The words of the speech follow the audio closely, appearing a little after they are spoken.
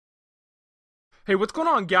Hey, what's going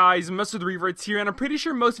on, guys? MrTheRevertz here, and I'm pretty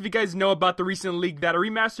sure most of you guys know about the recent leak that a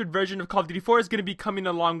remastered version of Call of Duty 4 is going to be coming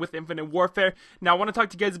along with Infinite Warfare. Now, I want to talk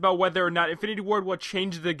to you guys about whether or not Infinity Ward will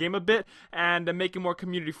change the game a bit and make it more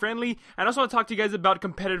community-friendly, and I also want to talk to you guys about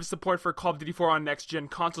competitive support for Call of Duty 4 on next-gen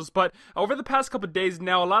consoles. But over the past couple days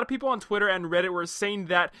now, a lot of people on Twitter and Reddit were saying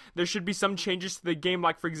that there should be some changes to the game.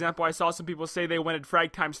 Like, for example, I saw some people say they wanted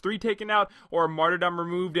Frag Times 3 taken out, or Martyrdom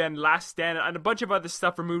removed, and Last Stand, and a bunch of other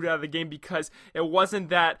stuff removed out of the game because it wasn't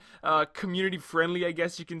that community friendly, I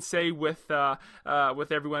guess you can say, with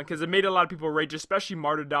everyone, because it made a lot of people rage, especially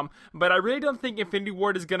Martyrdom. But I really don't think Infinity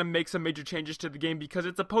Ward is gonna make some major changes to the game because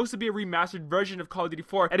it's supposed to be a remastered version of Call of Duty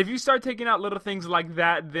 4, and if you start taking out little things like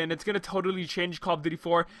that, then it's gonna totally change Call of Duty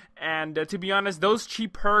 4. And to be honest, those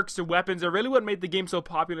cheap perks or weapons are really what made the game so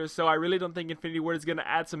popular. So I really don't think Infinity Ward is gonna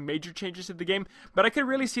add some major changes to the game, but I could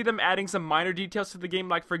really see them adding some minor details to the game,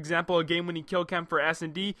 like for example a game-winning kill cam for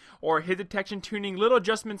S&D or hit detection tuning. Little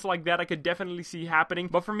adjustments like that I could definitely see happening.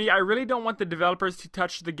 But for me, I really don't want the developers to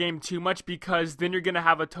touch the game too much because then you're gonna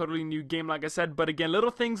have a totally new game, like I said. But again,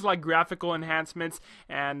 little things like graphical enhancements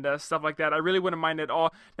and stuff like that, I really wouldn't mind at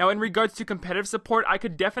all. Now, in regards to competitive support, I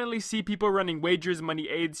could definitely see people running wagers, money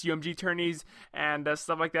aids, UMG tourneys, and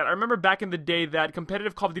stuff like that. I remember back in the day that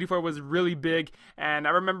competitive Call of Duty 4 was really big, and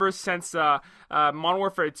I remember since Modern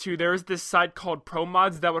Warfare 2, there was this site called Pro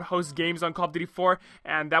Mods that would host games on Call of Duty 4,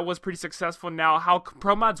 and that was pretty successful. Now, how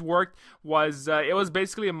Pro Mods worked was it was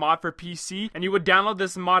basically a mod for PC, and you would download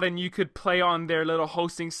this mod and you could play on their little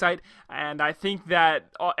hosting site. And I think that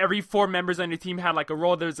every 4 members on your team had like a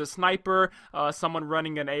role. There's a sniper, someone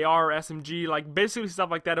running an AR or SMG, like basically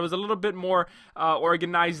stuff like that. It was a little bit more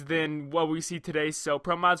organized than what we see today. So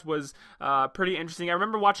Pro Mods was pretty interesting. I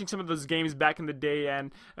remember watching some of those games back in the day,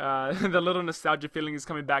 and the little nostalgia feeling is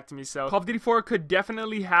coming back to me. So Call of Duty 4 could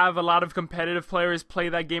definitely have a lot of competitive players play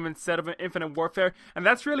that game instead of Infinite Warfare, and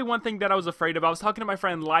that's really one thing that I was afraid of. I was talking to my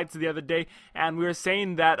friend Lights the other day, and we were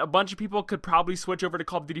saying that a bunch of people could probably switch over to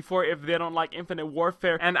Call of Duty 4 if they don't like Infinite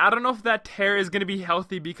Warfare, and I don't know if that tear is going to be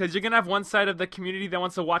healthy because you're going to have one side of the community that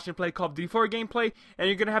wants to watch and play Call of Duty 4 gameplay, and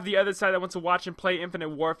you're going to have the other side that wants to watch and play Infinite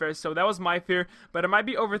Warfare. So that was my fear, but I might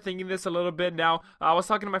be overthinking this a little bit now. I was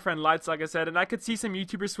talking to my friend Lights, like I said, and I could see some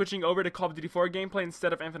YouTubers switching over to Call of Duty 4 gameplay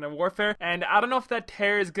instead of Infinite Warfare, and I don't know if that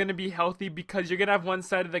tear is going to be healthy because you're going to have one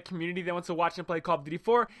side of the community that wants to watch and play Call of Duty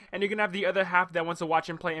 4, and you're gonna have the other half that wants to watch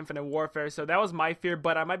and play Infinite Warfare. So that was my fear,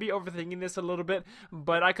 but I might be overthinking this a little bit.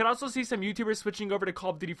 But I could also see some YouTubers switching over to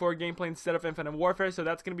Call of Duty 4 gameplay instead of Infinite Warfare, so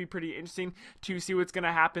that's gonna be pretty interesting to see what's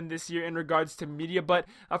gonna happen this year in regards to media. But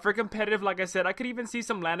for competitive, like I said, I could even see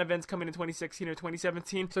some LAN events coming in 2016 or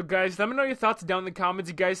 2017. So guys, let me know your thoughts down in the comments.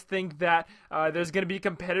 You guys think that there's gonna be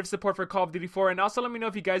competitive support for Call of Duty 4, and also let me know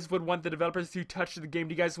if you guys would want the developers to touch the game.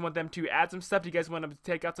 Do you guys want them to add some stuff? Do you guys want them to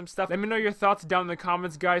take out some stuff? Let me know your thoughts down in the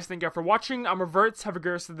comments, guys. Thank you for watching. I'm Revertz. Have a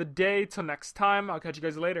great rest of the day. Till next time, I'll catch you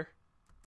guys later.